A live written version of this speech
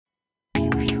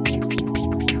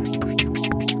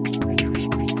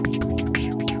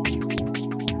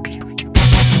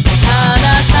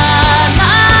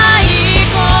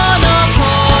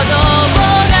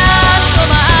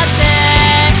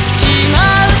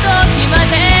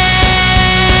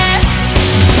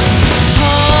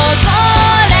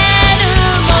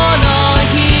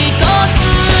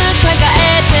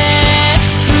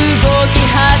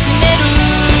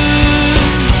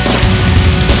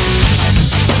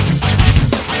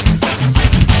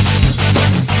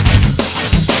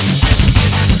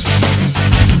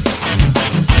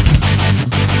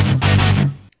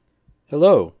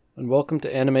Hello, and welcome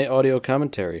to Anime Audio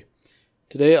Commentary.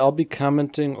 Today I'll be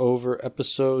commenting over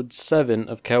episode 7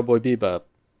 of Cowboy Bebop.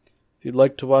 If you'd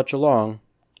like to watch along,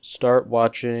 start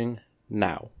watching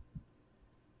now.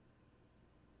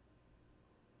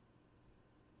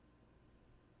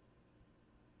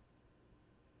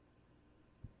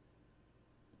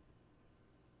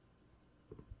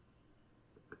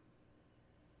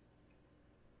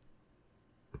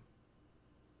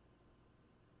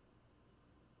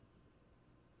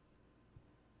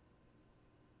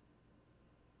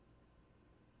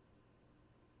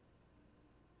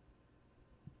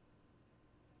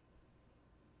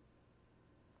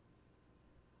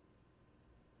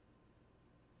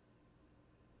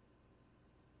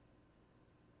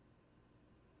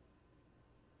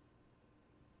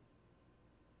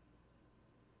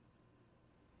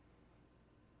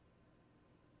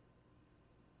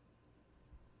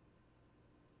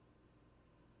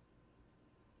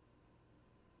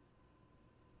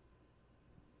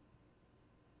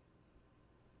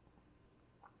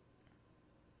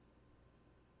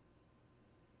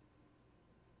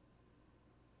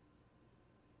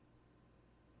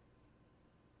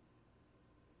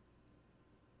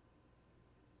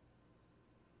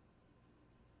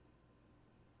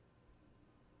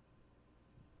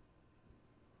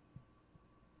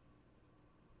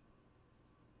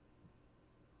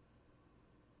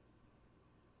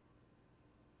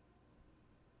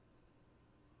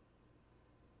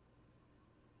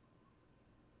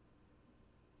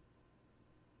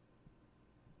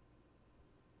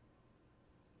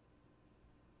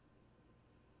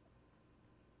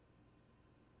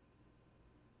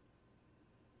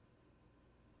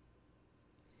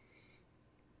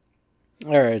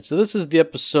 Alright, so this is the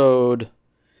episode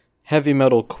Heavy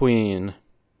Metal Queen.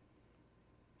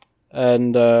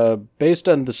 And based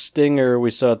on the stinger we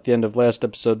saw at the end of last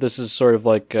episode, this is sort of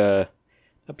like an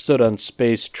episode on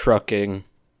space trucking.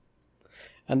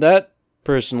 And that,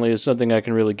 personally, is something I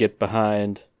can really get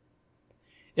behind.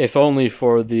 If only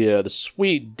for the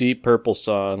sweet Deep Purple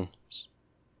song.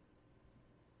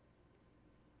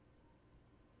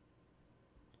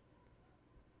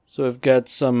 So we've got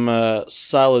some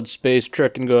solid space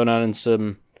trucking going on and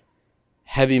some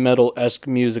heavy metal-esque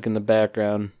music in the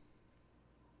background.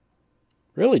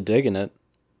 Really digging it.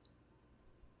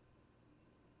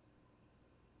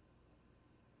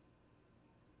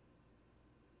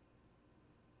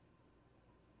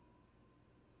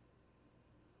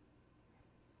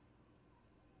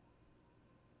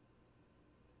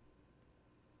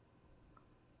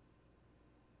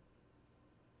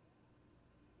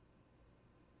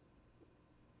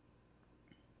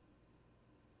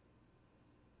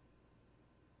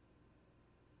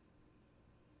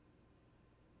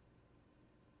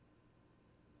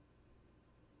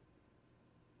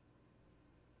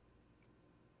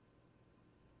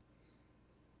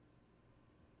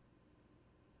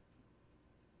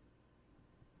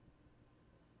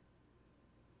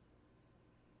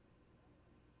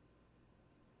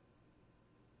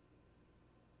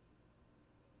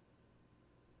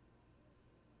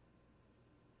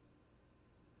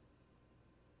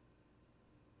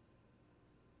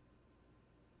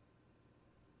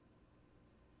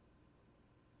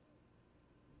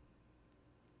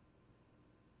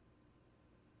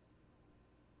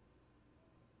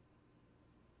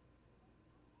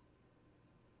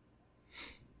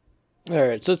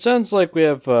 Alright, so it sounds like we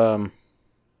have a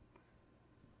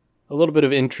little bit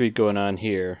of intrigue going on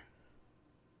here.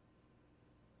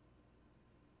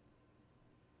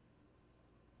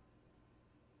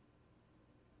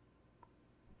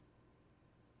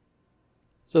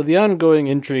 So the ongoing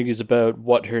intrigue is about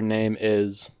what her name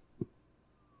is.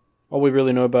 All we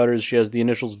really know about her is she has the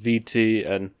initials VT,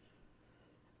 and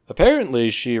apparently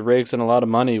she rakes in a lot of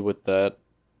money with that.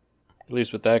 At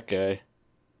least with that guy.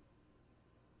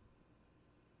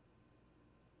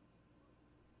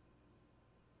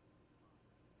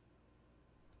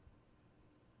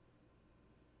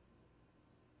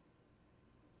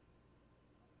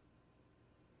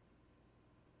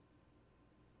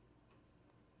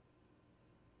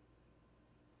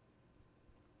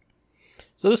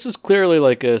 So this is clearly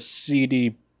like a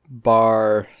seedy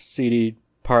bar, seedy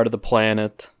part of the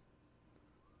planet.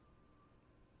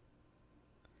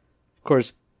 Of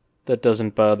course, that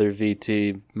doesn't bother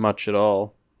VT much at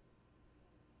all.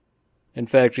 In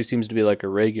fact, she seems to be like a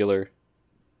regular.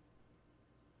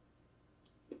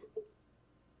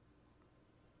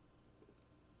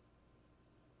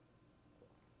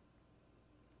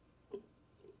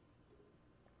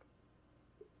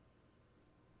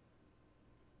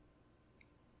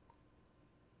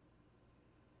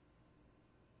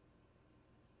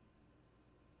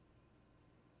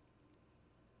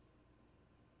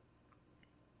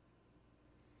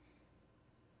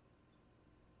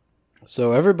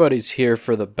 So everybody's here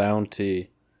for the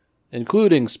bounty,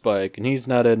 including Spike, and he's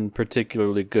not in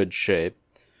particularly good shape.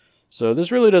 So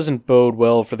this really doesn't bode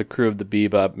well for the crew of the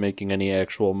Bebop making any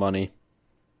actual money.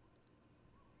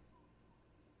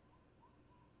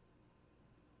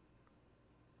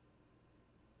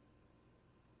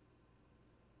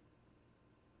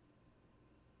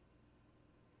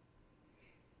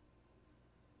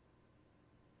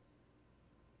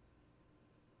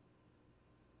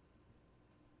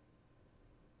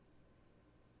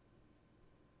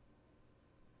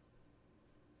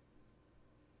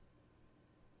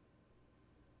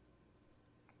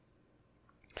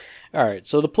 Alright,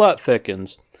 so the plot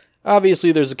thickens.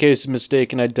 Obviously, there's a case of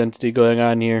mistaken identity going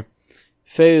on here.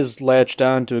 Faye is latched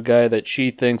on to a guy that she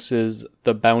thinks is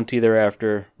the bounty they're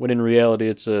after, when in reality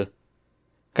it's a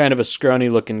kind of a scrawny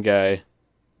looking guy.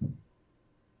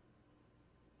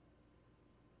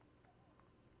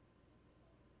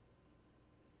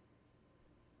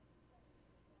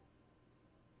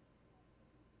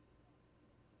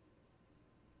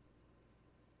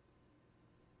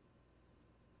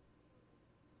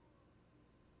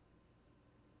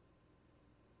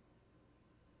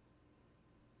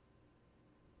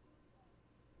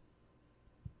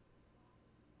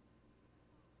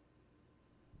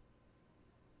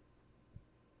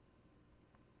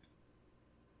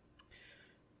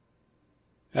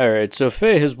 Alright, so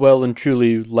Faye has well and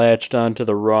truly latched onto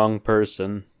the wrong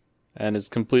person, and is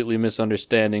completely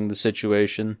misunderstanding the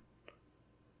situation.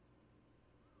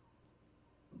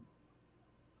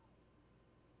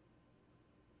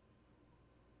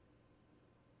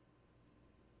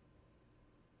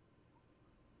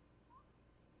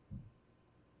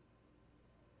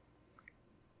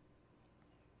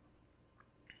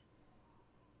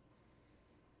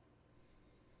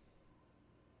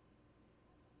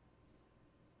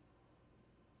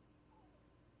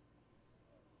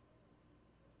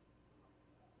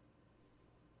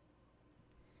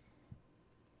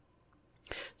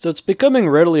 So it's becoming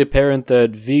readily apparent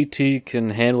that VT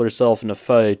can handle herself in a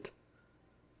fight,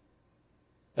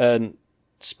 and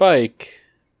Spike,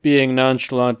 being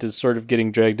nonchalant, is sort of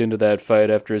getting dragged into that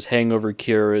fight after his hangover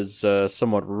cure is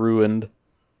somewhat ruined.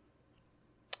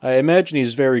 I imagine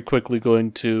he's very quickly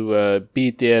going to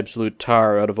beat the absolute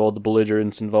tar out of all the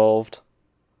belligerents involved.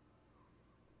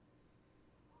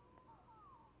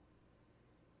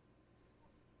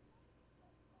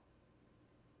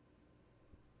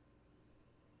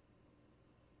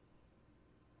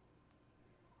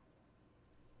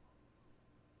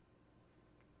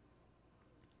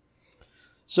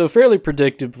 So fairly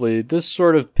predictably, this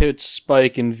sort of pits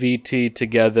Spike and VT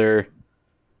together,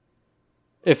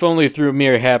 if only through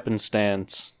mere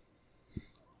happenstance.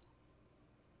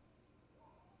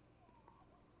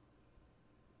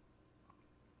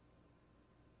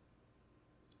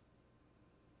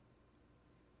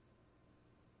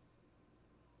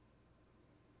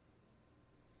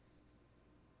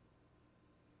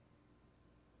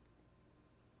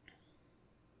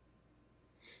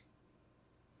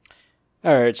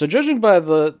 Alright, so judging by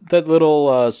that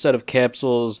little set of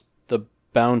capsules the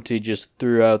bounty just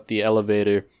threw out the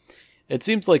elevator, it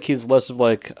seems like he's less of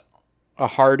like a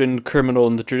hardened criminal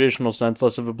in the traditional sense,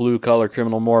 less of a blue-collar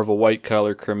criminal, more of a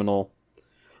white-collar criminal.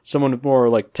 Someone with more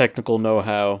like technical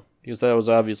know-how, because that was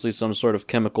obviously some sort of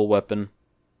chemical weapon.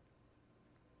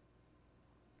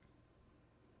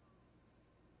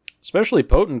 Especially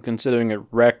potent considering it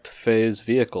wrecked Faye's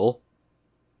vehicle.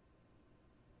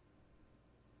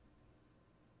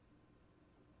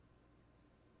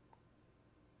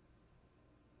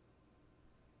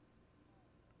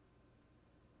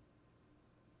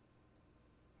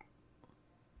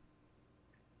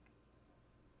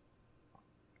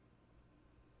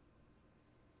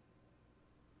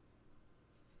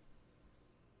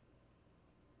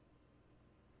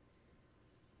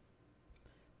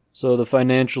 So the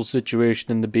financial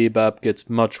situation in the Bebop gets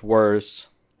much worse,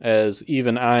 as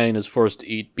even Ein is forced to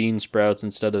eat bean sprouts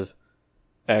instead of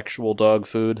actual dog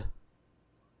food.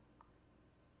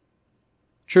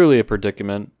 Truly a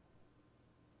predicament.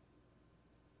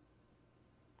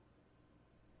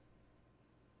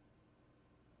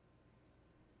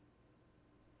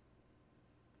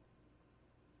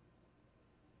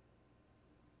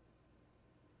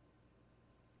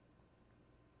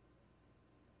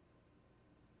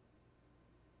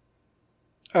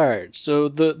 Alright, so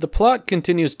the plot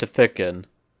continues to thicken.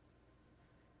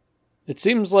 It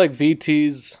seems like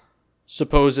VT's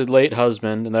supposed late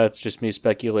husband, and that's just me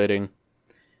speculating,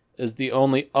 is the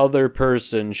only other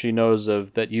person she knows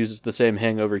of that uses the same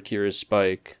hangover cure as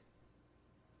Spike.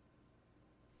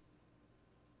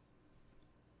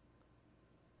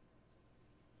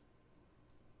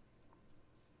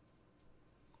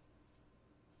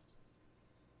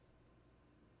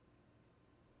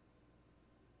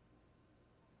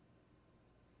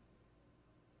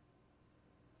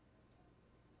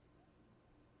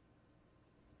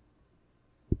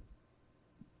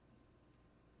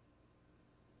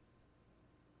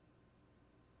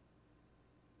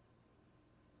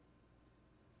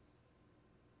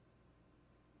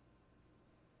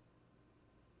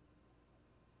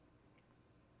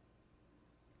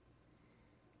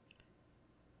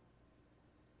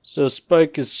 So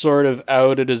Spike is sort of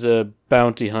outed as a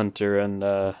bounty hunter, and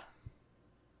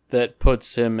that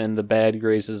puts him in the bad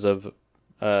graces of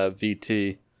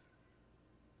VT.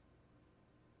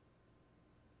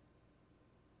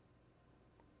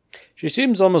 She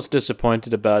seems almost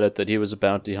disappointed about it that he was a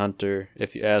bounty hunter,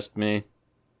 if you ask me.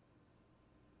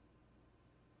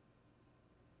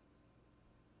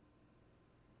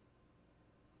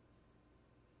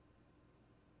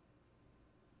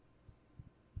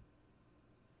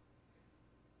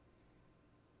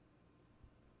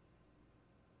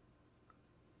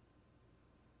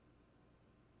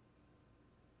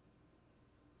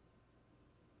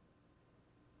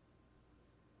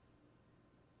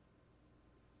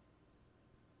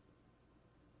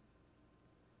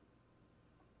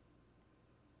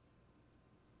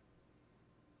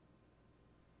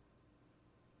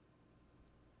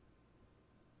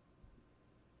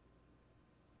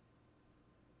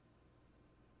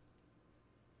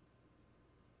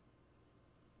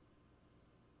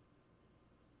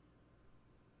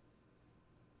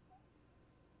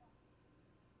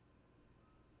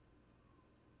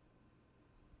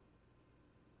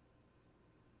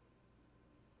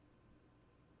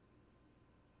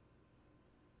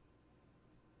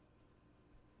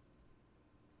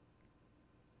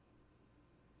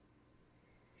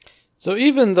 So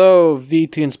even though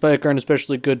VT and Spike aren't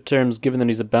especially good terms given that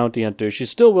he's a bounty hunter,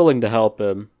 she's still willing to help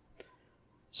him.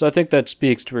 So I think that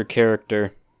speaks to her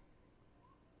character.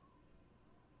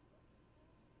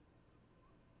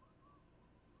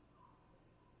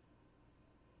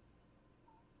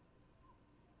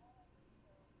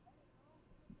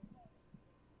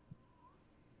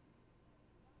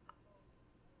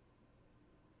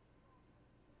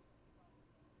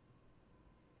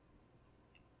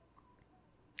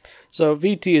 So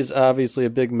VT is obviously a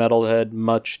big metalhead,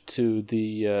 much to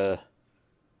the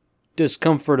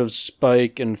discomfort of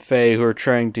Spike and Faye, who are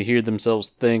trying to hear themselves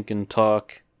think and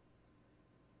talk.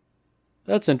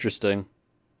 That's interesting.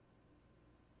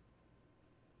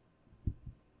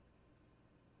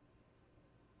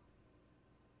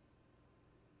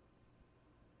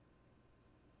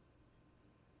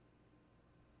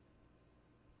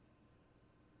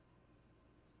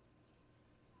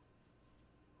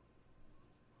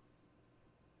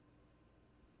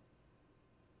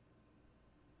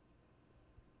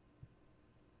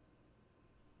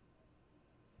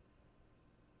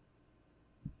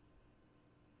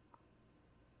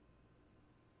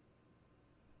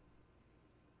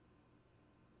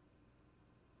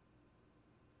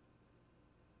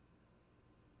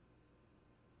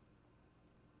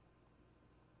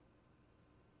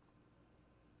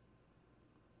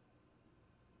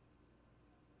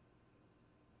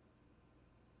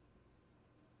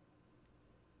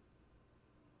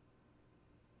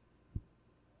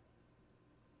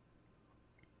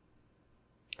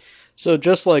 So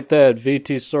just like that,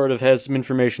 VT sort of has some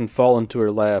information fall into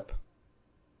her lap.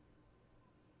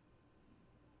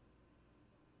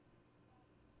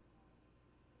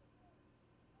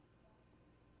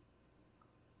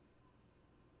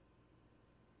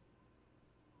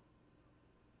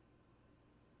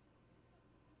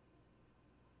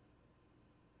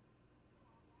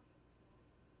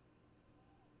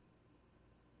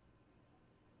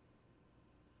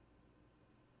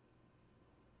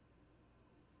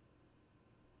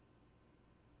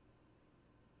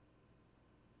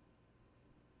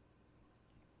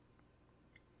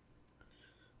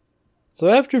 So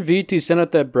after VT sent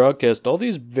out that broadcast, all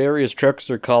these various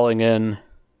trucks are calling in.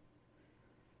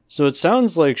 So it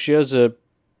sounds like she has a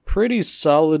pretty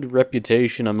solid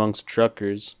reputation amongst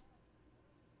truckers.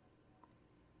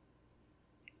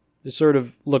 They sort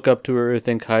of look up to her,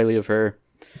 think highly of her.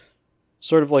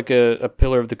 Sort of like a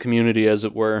pillar of the community, as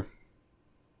it were.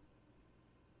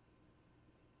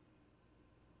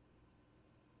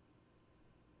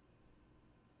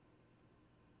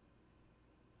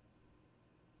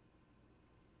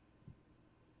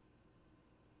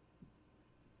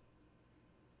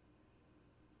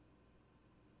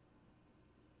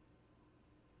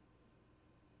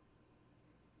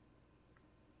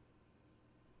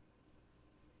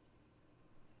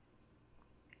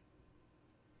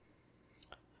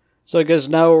 So I guess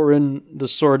now we're in the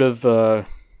sort of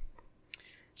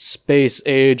space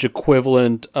age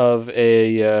equivalent of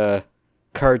a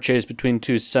car chase between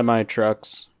two semi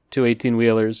trucks, two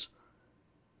 18-wheelers.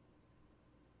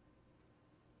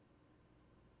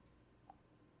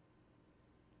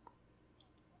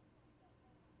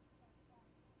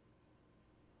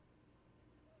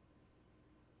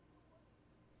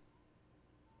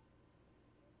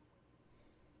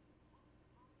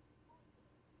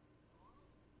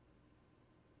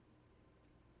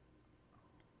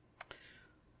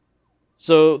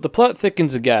 So the plot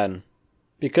thickens again,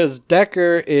 because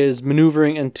Decker is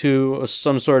maneuvering into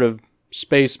some sort of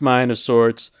space mine of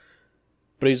sorts,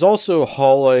 but he's also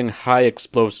hauling high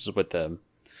explosives with him.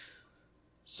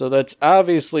 So that's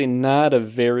obviously not a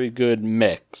very good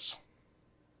mix.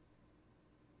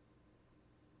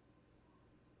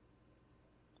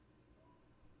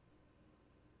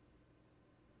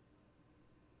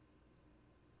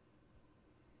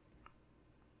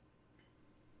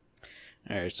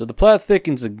 Alright, so the plot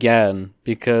thickens again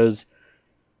because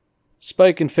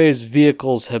Spike and Faye's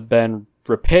vehicles have been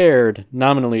repaired,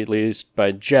 nominally at least,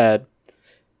 by Jet,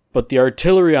 but the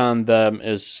artillery on them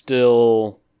is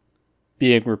still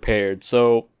being repaired.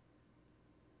 So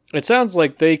it sounds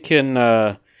like they can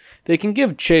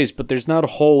give chase, but there's not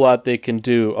a whole lot they can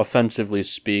do, offensively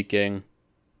speaking.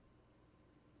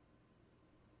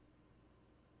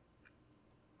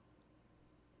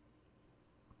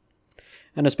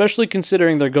 And especially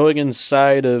considering they're going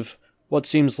inside of what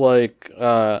seems like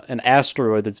an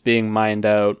asteroid that's being mined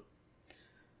out.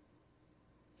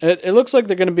 It looks like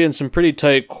they're going to be in some pretty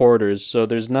tight quarters, so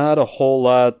there's not a whole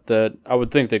lot that I would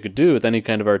think they could do with any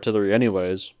kind of artillery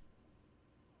anyways.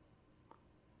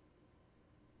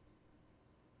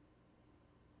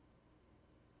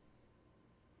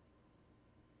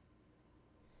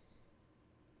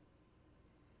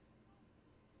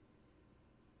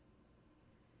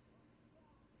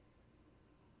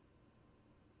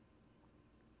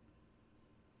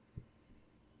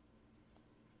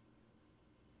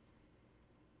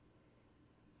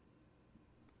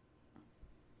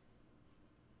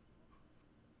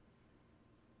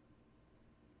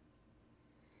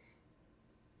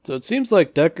 So it seems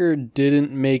like Decker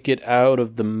didn't make it out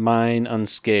of the mine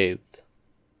unscathed.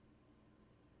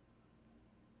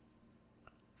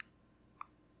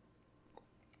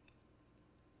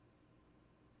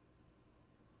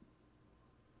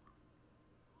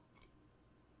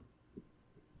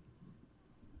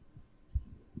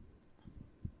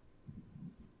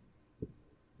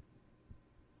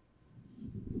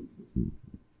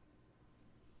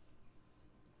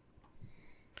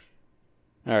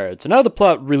 Alright, so now the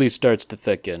plot really starts to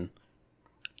thicken.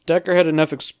 Decker had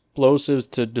enough explosives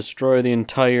to destroy the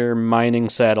entire mining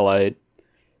satellite,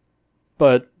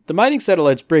 but the mining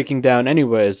satellite's breaking down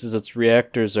anyways as its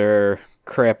reactors are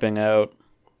crapping out.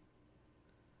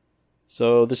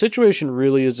 So the situation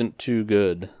really isn't too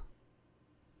good.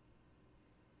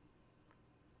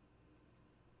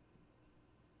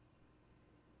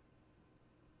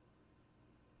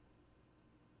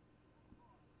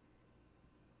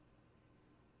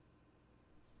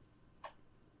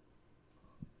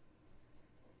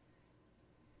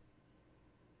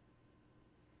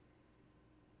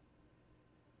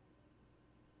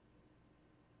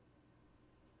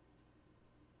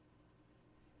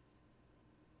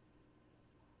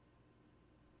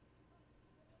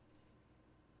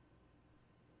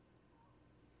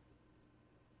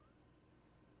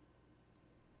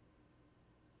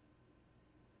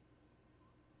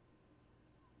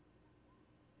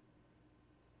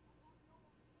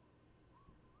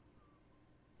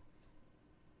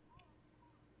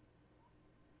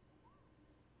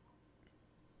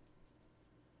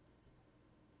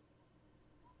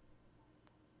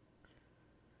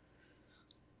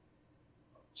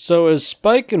 So as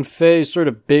Spike and Faye sort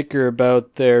of bicker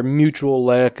about their mutual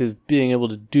lack of being able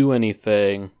to do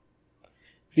anything,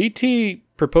 VT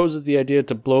proposes the idea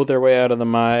to blow their way out of the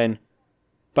mine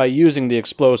by using the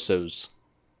explosives.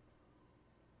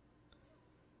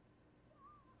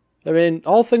 I mean,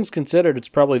 all things considered, it's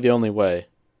probably the only way.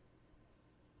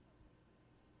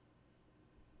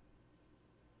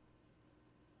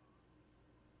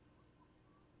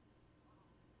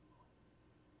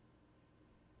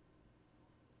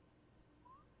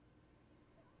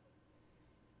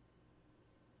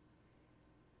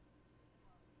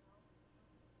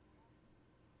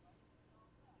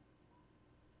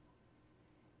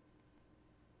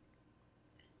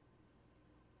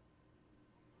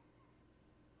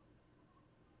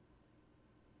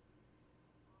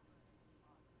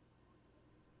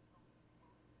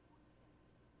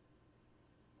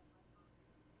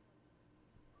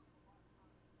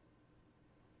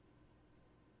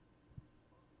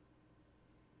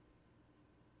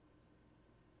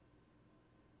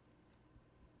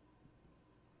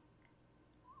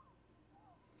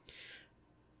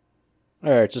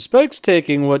 Alright, so Spike's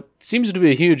taking what seems to be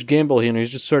a huge gamble here, and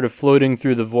he's just sort of floating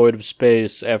through the void of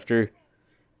space after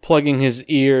plugging his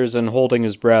ears and holding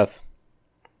his breath.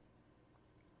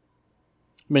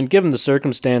 I mean, given the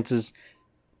circumstances,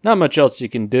 not much else you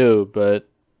can do, but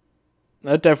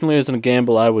that definitely isn't a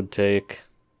gamble I would take.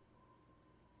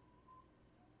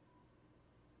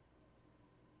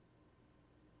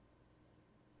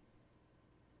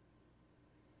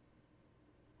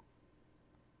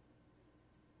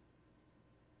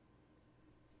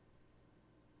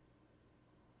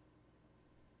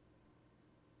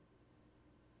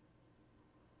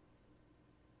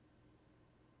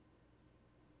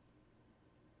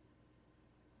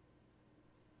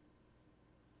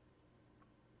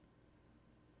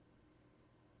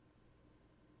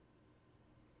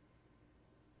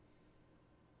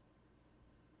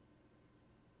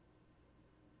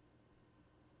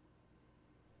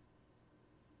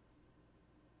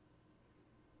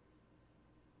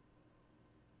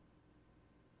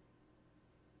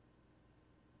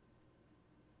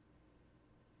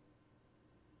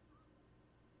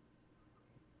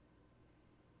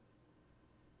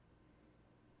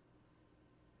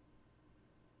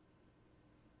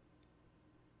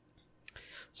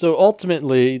 So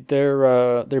ultimately,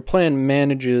 their plan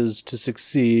manages to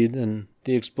succeed, and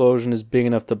the explosion is big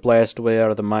enough to blast a way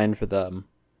out of the mine for them.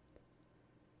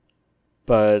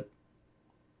 But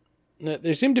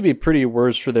they seem to be pretty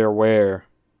worse for their wear.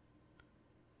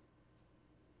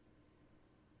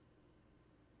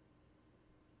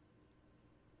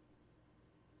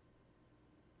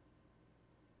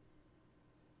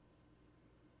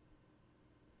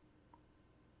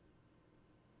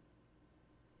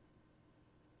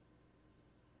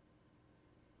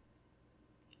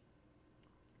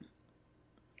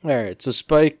 Alright, so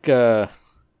Spike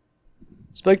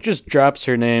just drops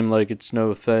her name like it's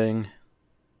no thing.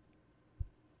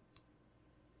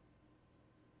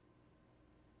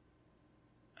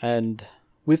 And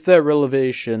with that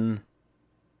revelation,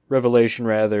 we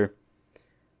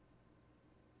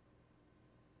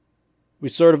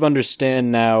sort of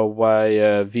understand now why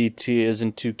VT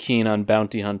isn't too keen on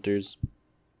bounty hunters.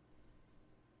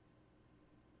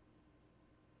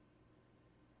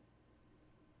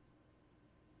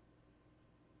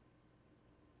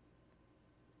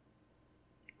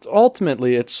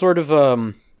 Ultimately, it's sort of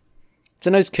it's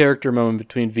a nice character moment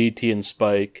between VT and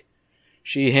Spike.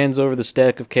 She hands over the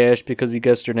stack of cash because he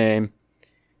guessed her name.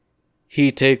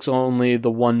 He takes only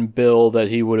the one bill that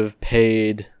he would have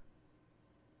paid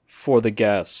for the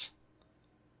guess.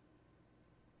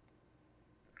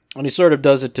 And he sort of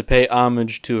does it to pay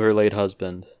homage to her late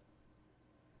husband.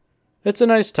 It's a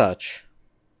nice touch.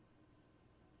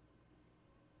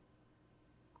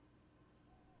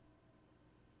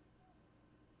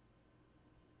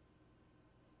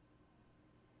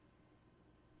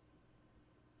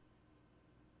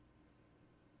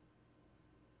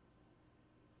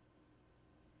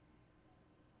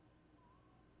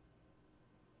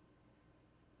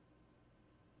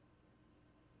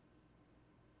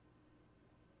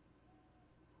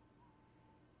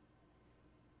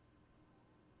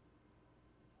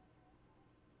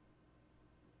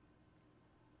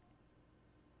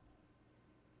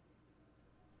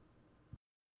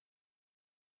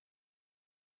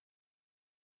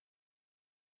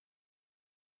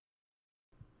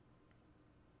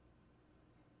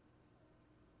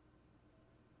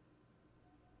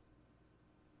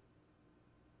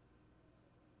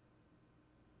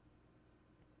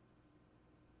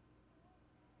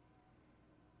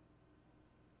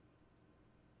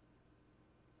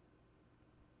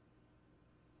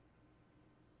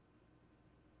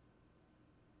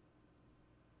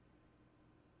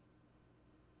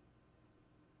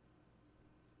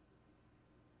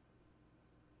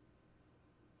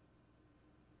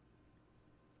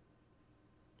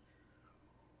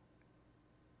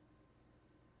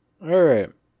 Alright.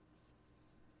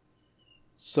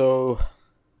 So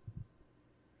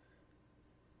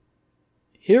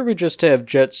here we just have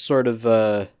Jet sort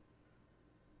of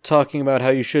talking about how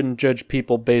you shouldn't judge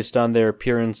people based on their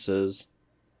appearances.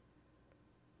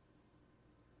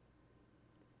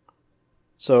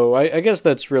 So I guess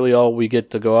that's really all we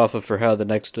get to go off of for how the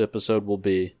next episode will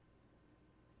be.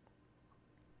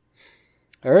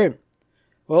 Alright.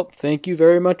 Well, thank you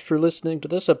very much for listening to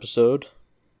this episode.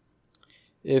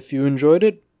 If you enjoyed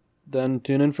it, then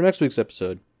tune in for next week's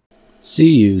episode.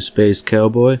 See you, Space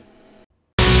Cowboy.